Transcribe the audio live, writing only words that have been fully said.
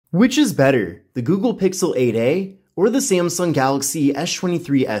Which is better, the Google Pixel 8a or the Samsung Galaxy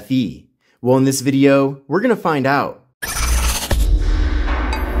S23 FE? Well, in this video, we're gonna find out.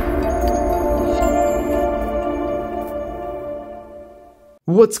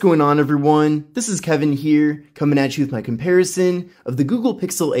 What's going on, everyone? This is Kevin here, coming at you with my comparison of the Google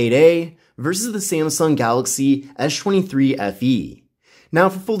Pixel 8a versus the Samsung Galaxy S23 FE. Now,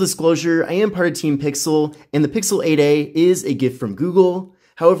 for full disclosure, I am part of Team Pixel, and the Pixel 8a is a gift from Google.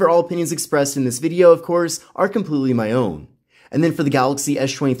 However, all opinions expressed in this video, of course, are completely my own. And then for the Galaxy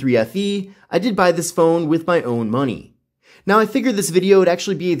S23 FE, I did buy this phone with my own money. Now, I figured this video would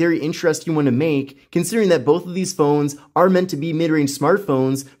actually be a very interesting one to make, considering that both of these phones are meant to be mid-range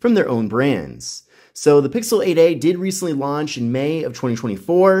smartphones from their own brands. So the Pixel 8a did recently launch in May of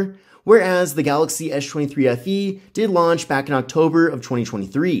 2024, whereas the Galaxy S23 FE did launch back in October of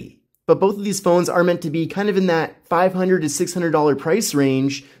 2023. But both of these phones are meant to be kind of in that $500 to $600 price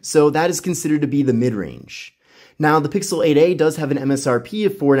range, so that is considered to be the mid-range. Now, the Pixel 8a does have an MSRP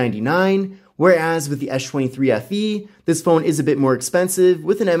of $499, whereas with the S23 FE, this phone is a bit more expensive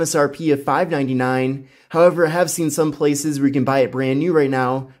with an MSRP of $599. However, I have seen some places where you can buy it brand new right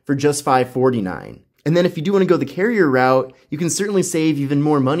now for just $549. And then if you do want to go the carrier route, you can certainly save even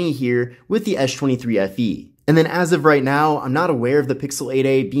more money here with the S23 FE. And then as of right now, I'm not aware of the Pixel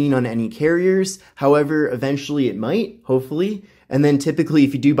 8a being on any carriers. However, eventually it might, hopefully. And then typically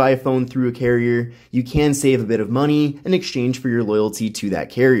if you do buy a phone through a carrier, you can save a bit of money in exchange for your loyalty to that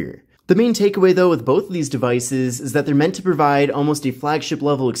carrier. The main takeaway though with both of these devices is that they're meant to provide almost a flagship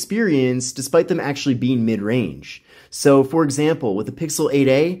level experience despite them actually being mid-range. So for example, with the Pixel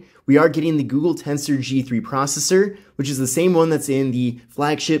 8a, we are getting the Google Tensor G3 processor, which is the same one that's in the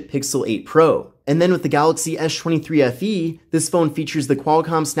flagship Pixel 8 Pro. And then with the Galaxy S23 FE, this phone features the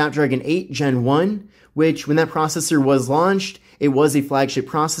Qualcomm Snapdragon 8 Gen 1, which when that processor was launched, it was a flagship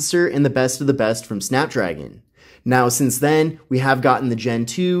processor and the best of the best from Snapdragon. Now, since then, we have gotten the Gen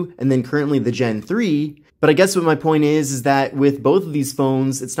 2 and then currently the Gen 3, but I guess what my point is that with both of these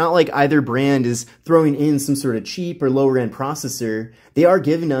phones, it's not like either brand is throwing in some sort of cheap or lower end processor. They are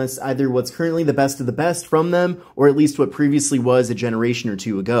giving us either what's currently the best of the best from them, or at least what previously was a generation or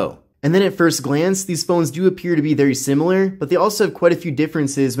two ago. And then at first glance, these phones do appear to be very similar, but they also have quite a few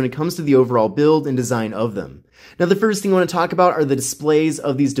differences when it comes to the overall build and design of them. Now, the first thing I want to talk about are the displays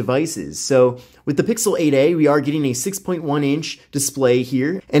of these devices. So with the Pixel 8a, we are getting a 6.1-inch display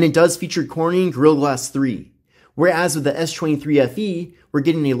here, and it does feature Corning Gorilla Glass 3. Whereas with the S23 FE, we're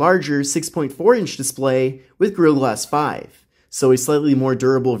getting a larger 6.4-inch display with Gorilla Glass 5. So a slightly more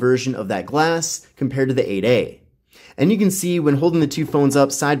durable version of that glass compared to the 8a. And you can see when holding the two phones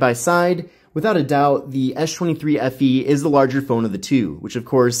up side by side, without a doubt, the S23 FE is the larger phone of the two, which of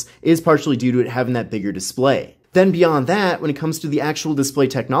course is partially due to it having that bigger display. Then beyond that, when it comes to the actual display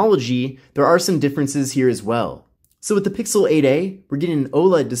technology, there are some differences here as well. So with the Pixel 8a, we're getting an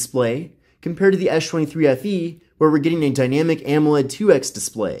OLED display compared to the S23 FE, where we're getting a dynamic AMOLED 2X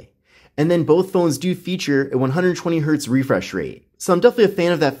display. And then both phones do feature a 120Hz refresh rate. So I'm definitely a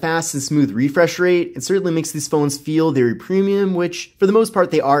fan of that fast and smooth refresh rate. It certainly makes these phones feel very premium, which for the most part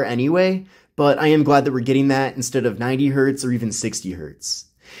they are anyway, but I am glad that we're getting that instead of 90Hz or even 60Hz.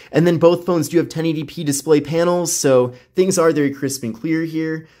 And then both phones do have 1080p display panels, so things are very crisp and clear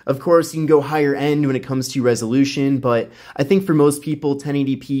here. Of course, you can go higher end when it comes to resolution, but I think for most people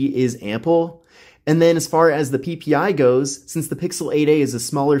 1080p is ample. And then as far as the PPI goes, since the Pixel 8a is a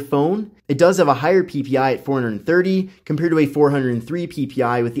smaller phone, it does have a higher PPI at 430 compared to a 403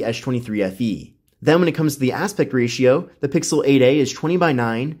 PPI with the S23 FE. Then when it comes to the aspect ratio, the Pixel 8a is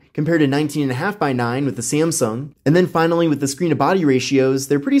 20:9 compared to 19.5:9 with the Samsung. And then finally with the screen to body ratios,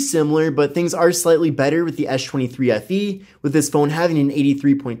 they're pretty similar, but things are slightly better with the S23 FE, with this phone having an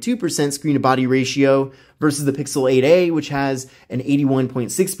 83.2% screen to body ratio versus the Pixel 8a, which has an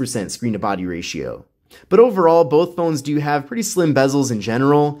 81.6% screen to body ratio. But overall, both phones do have pretty slim bezels in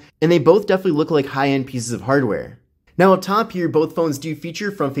general, and they both definitely look like high-end pieces of hardware. Now up top here, both phones do feature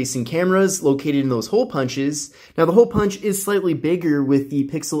front-facing cameras located in those hole punches. Now the hole punch is slightly bigger with the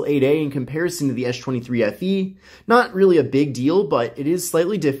Pixel 8a in comparison to the S23 FE. Not really a big deal, but it is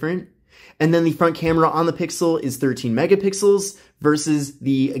slightly different. And then the front camera on the Pixel is 13 megapixels versus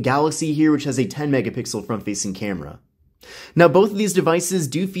the Galaxy here, which has a 10 megapixel front-facing camera. Now both of these devices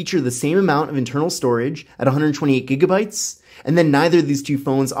do feature the same amount of internal storage at 128 gigabytes, and then neither of these two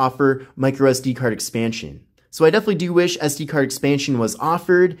phones offer microSD card expansion. So I definitely do wish SD card expansion was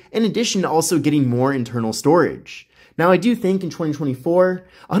offered, in addition to also getting more internal storage. Now, I do think in 2024,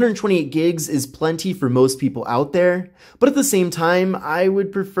 128 gigs is plenty for most people out there, but at the same time, I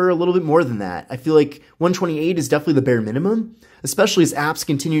would prefer a little bit more than that. I feel like 128 is definitely the bare minimum, especially as apps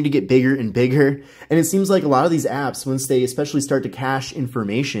continue to get bigger and bigger, and it seems like a lot of these apps, once they especially start to cache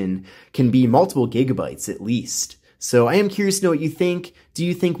information, can be multiple gigabytes at least. So I am curious to know what you think. Do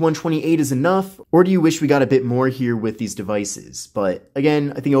you think 128 is enough, or do you wish we got a bit more here with these devices? But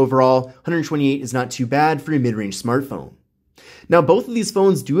again, I think overall, 128 is not too bad for a mid-range smartphone. Now, both of these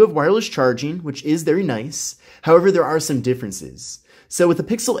phones do have wireless charging, which is very nice. However, there are some differences. So with the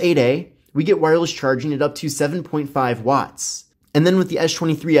Pixel 8a, we get wireless charging at up to 7.5 watts. And then with the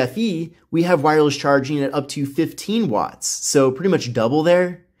S23 FE, we have wireless charging at up to 15 watts. So pretty much double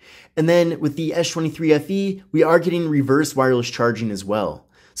there. And then with the S23 FE, we are getting reverse wireless charging as well.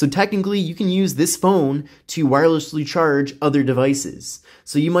 So technically, you can use this phone to wirelessly charge other devices.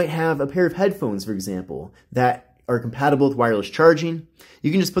 So you might have a pair of headphones, for example, that are compatible with wireless charging.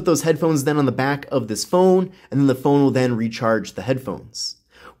 You can just put those headphones then on the back of this phone, and then the phone will then recharge the headphones.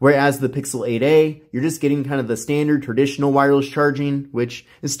 Whereas the Pixel 8a, you're just getting kind of the standard traditional wireless charging, which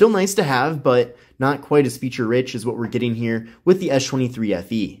is still nice to have, but not quite as feature-rich as what we're getting here with the S23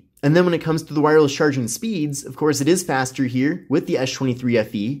 FE. And then when it comes to the wireless charging speeds, of course it is faster here with the S23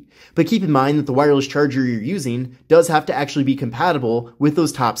 FE, but keep in mind that the wireless charger you're using does have to actually be compatible with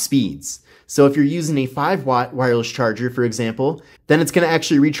those top speeds. So if you're using a 5-watt wireless charger, for example, then it's going to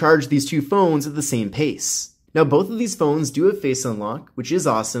actually recharge these two phones at the same pace. Now both of these phones do have Face Unlock, which is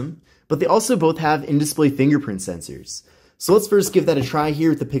awesome, but they also both have in-display fingerprint sensors. So let's first give that a try here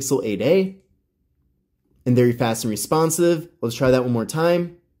with the Pixel 8a. And very fast and responsive. Let's try that one more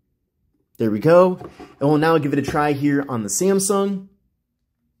time. There we go. And we'll now give it a try here on the Samsung.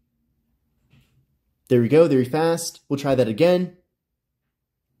 There we go, very fast. We'll try that again.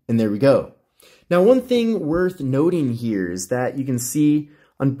 And there we go. Now, one thing worth noting here is that you can see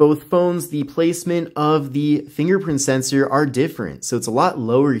on both phones, the placement of the fingerprint sensor are different. So it's a lot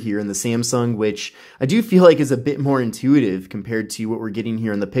lower here in the Samsung, which I do feel like is a bit more intuitive compared to what we're getting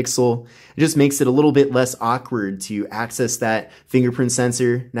here on the Pixel. It just makes it a little bit less awkward to access that fingerprint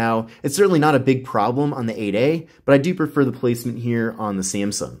sensor. Now, it's certainly not a big problem on the 8a, but I do prefer the placement here on the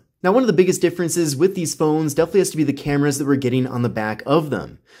Samsung. Now, one of the biggest differences with these phones definitely has to be the cameras that we're getting on the back of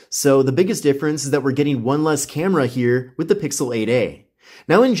them. So the biggest difference is that we're getting one less camera here with the Pixel 8a.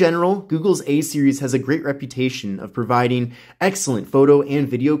 Now, in general, Google's A series has a great reputation of providing excellent photo and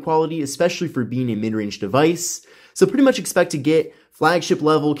video quality, especially for being a mid-range device. So pretty much expect to get flagship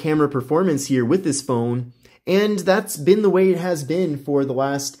level camera performance here with this phone. And that's been the way it has been for the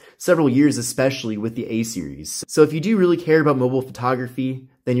last several years, especially with the A series. So if you do really care about mobile photography,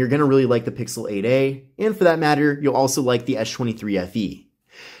 then you're going to really like the Pixel 8a. And for that matter, you'll also like the S23 FE.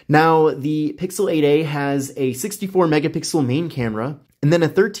 Now, the Pixel 8a has a 64 megapixel main camera, and then a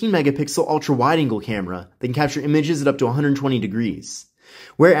 13 megapixel ultra wide angle camera that can capture images at up to 120 degrees.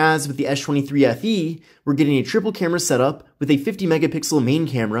 Whereas with the S23 FE, we're getting a triple camera setup with a 50 megapixel main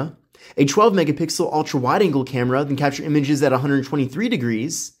camera, a 12 megapixel ultra wide angle camera that can capture images at 123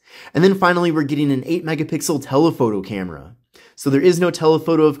 degrees, and then finally we're getting an 8 megapixel telephoto camera. So there is no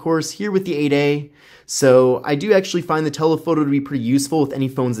telephoto, of course, here with the 8a, so I do actually find the telephoto to be pretty useful with any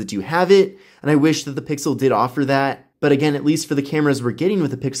phones that do have it, and I wish that the Pixel did offer that. But again, at least for the cameras we're getting with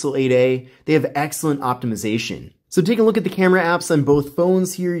the Pixel 8a, they have excellent optimization. So taking a look at the camera apps on both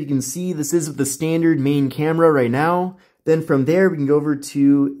phones here, you can see this is with the standard main camera right now. Then from there, we can go over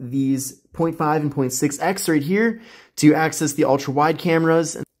to these 0.5 and 0.6x right here to access the ultra-wide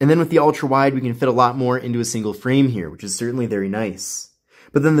cameras. And then with the ultra-wide, we can fit a lot more into a single frame here, which is certainly very nice.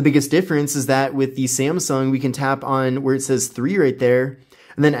 But then the biggest difference is that with the Samsung, we can tap on where it says 3 right there,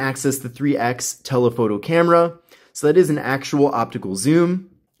 and then access the 3x telephoto camera. So that is an actual optical zoom.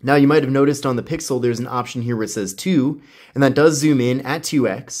 Now you might have noticed on the Pixel there's an option here where it says 2, and that does zoom in at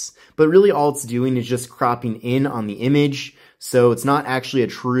 2x, but really all it's doing is just cropping in on the image, so it's not actually a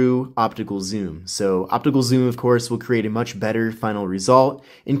true optical zoom. So optical zoom, of course, will create a much better final result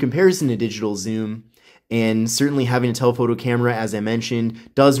in comparison to digital zoom, and certainly having a telephoto camera, as I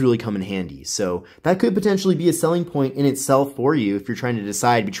mentioned, does really come in handy. So that could potentially be a selling point in itself for you if you're trying to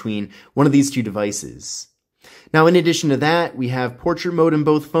decide between one of these two devices. Now, in addition to that, we have portrait mode in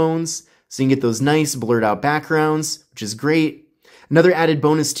both phones, so you can get those nice blurred out backgrounds, which is great. Another added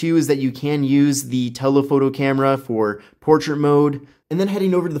bonus too is that you can use the telephoto camera for portrait mode. And then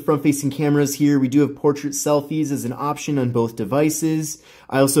heading over to the front-facing cameras here, we do have portrait selfies as an option on both devices.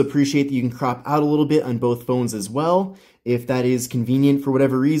 I also appreciate that you can crop out a little bit on both phones as well, if that is convenient for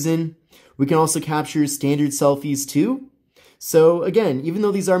whatever reason. We can also capture standard selfies too. So again, even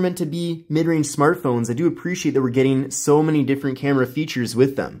though these are meant to be mid-range smartphones, I do appreciate that we're getting so many different camera features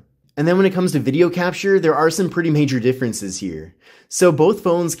with them. And then when it comes to video capture, there are some pretty major differences here. So both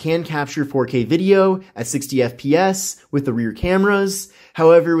phones can capture 4K video at 60 FPS with the rear cameras.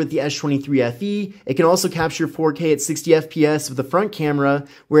 However, with the S23 FE, it can also capture 4K at 60 FPS with the front camera,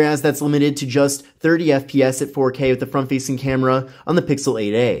 whereas that's limited to just 30 FPS at 4K with the front-facing camera on the Pixel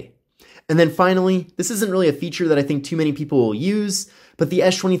 8a. And then finally, this isn't really a feature that I think too many people will use, but the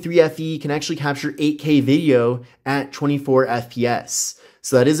S23 FE can actually capture 8K video at 24 FPS.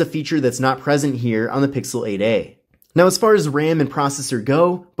 So that is a feature that's not present here on the Pixel 8a. Now, as far as RAM and processor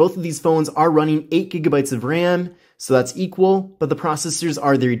go, both of these phones are running 8GB of RAM, so that's equal, but the processors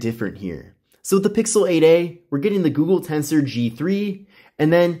are very different here. So with the Pixel 8a, we're getting the Google Tensor G3,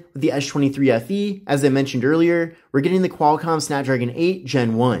 and then with the S23 FE, as I mentioned earlier, we're getting the Qualcomm Snapdragon 8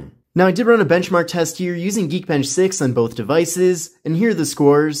 Gen 1. Now, I did run a benchmark test here using Geekbench 6 on both devices, and here are the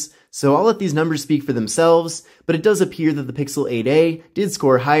scores. So I'll let these numbers speak for themselves, but it does appear that the Pixel 8a did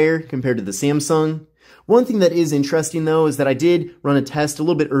score higher compared to the Samsung. One thing that is interesting though is that I did run a test a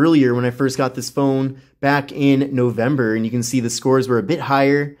little bit earlier when I first got this phone back in November, and you can see the scores were a bit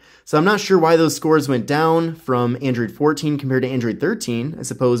higher. So I'm not sure why those scores went down from Android 14 compared to Android 13. I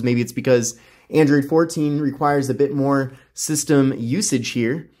suppose maybe it's because Android 14 requires a bit more system usage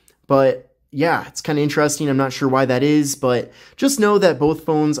here. But yeah, it's kind of interesting. I'm not sure why that is, but just know that both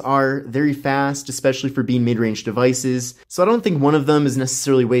phones are very fast, especially for being mid-range devices. So I don't think one of them is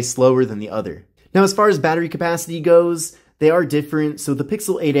necessarily way slower than the other. Now, as far as battery capacity goes, they are different. So the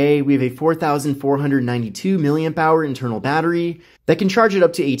Pixel 8a, we have a 4,492 milliamp hour internal battery that can charge it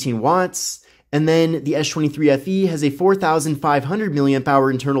up to 18 watts. And then the S23 FE has a 4,500 milliamp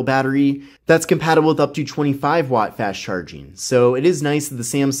hour internal battery that's compatible with up to 25 watt fast charging. So it is nice that the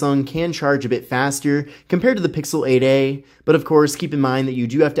Samsung can charge a bit faster compared to the Pixel 8a, but of course keep in mind that you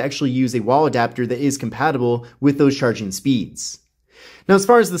do have to actually use a wall adapter that is compatible with those charging speeds. Now, as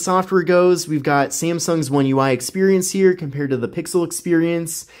far as the software goes, we've got Samsung's One UI experience here compared to the Pixel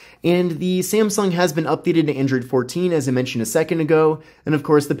experience, and the Samsung has been updated to Android 14, as I mentioned a second ago, and of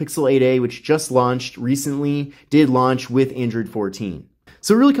course the Pixel 8a, which just launched recently, did launch with Android 14.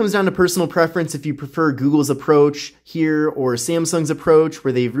 So it really comes down to personal preference if you prefer Google's approach here or Samsung's approach,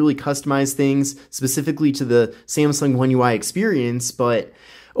 where they've really customized things specifically to the Samsung One UI experience, but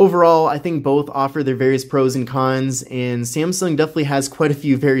overall, I think both offer their various pros and cons, and Samsung definitely has quite a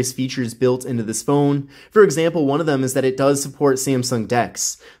few various features built into this phone. For example, one of them is that it does support Samsung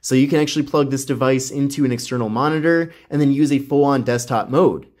DeX, so you can actually plug this device into an external monitor and then use a full-on desktop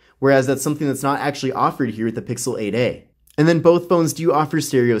mode, whereas that's something that's not actually offered here with the Pixel 8a. And then both phones do offer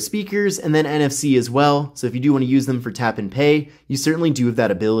stereo speakers and then NFC as well, so if you do want to use them for tap and pay, you certainly do have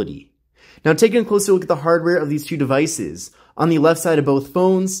that ability. Now, taking a closer look at the hardware of these two devices, on the left side of both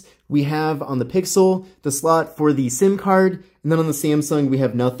phones, we have on the Pixel the slot for the SIM card, and then on the Samsung we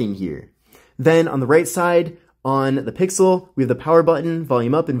have nothing here. Then on the right side, on the Pixel, we have the power button,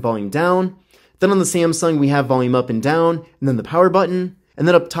 volume up and volume down. Then on the Samsung we have volume up and down, and then the power button. And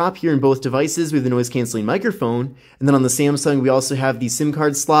then up top here in both devices we have the noise cancelling microphone, and then on the Samsung we also have the SIM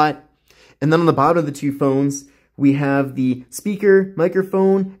card slot. And then on the bottom of the two phones, we have the speaker,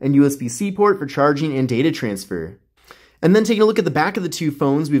 microphone, and USB-C port for charging and data transfer. And then taking a look at the back of the two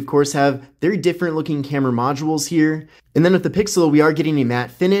phones, we of course have very different looking camera modules here. And then with the Pixel, we are getting a matte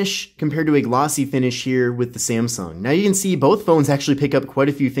finish compared to a glossy finish here with the Samsung. Now you can see both phones actually pick up quite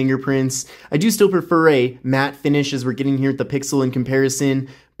a few fingerprints. I do still prefer a matte finish as we're getting here at the Pixel in comparison,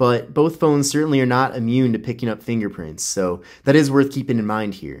 but both phones certainly are not immune to picking up fingerprints, so that is worth keeping in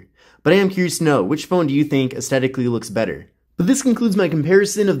mind here. But I am curious to know, which phone do you think aesthetically looks better? But this concludes my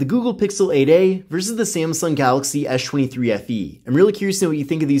comparison of the Google Pixel 8a versus the Samsung Galaxy S23 FE. I'm really curious to know what you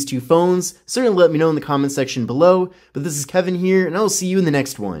think of these two phones. Certainly let me know in the comment section below. But this is Kevin here, and I will see you in the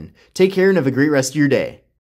next one. Take care and have a great rest of your day.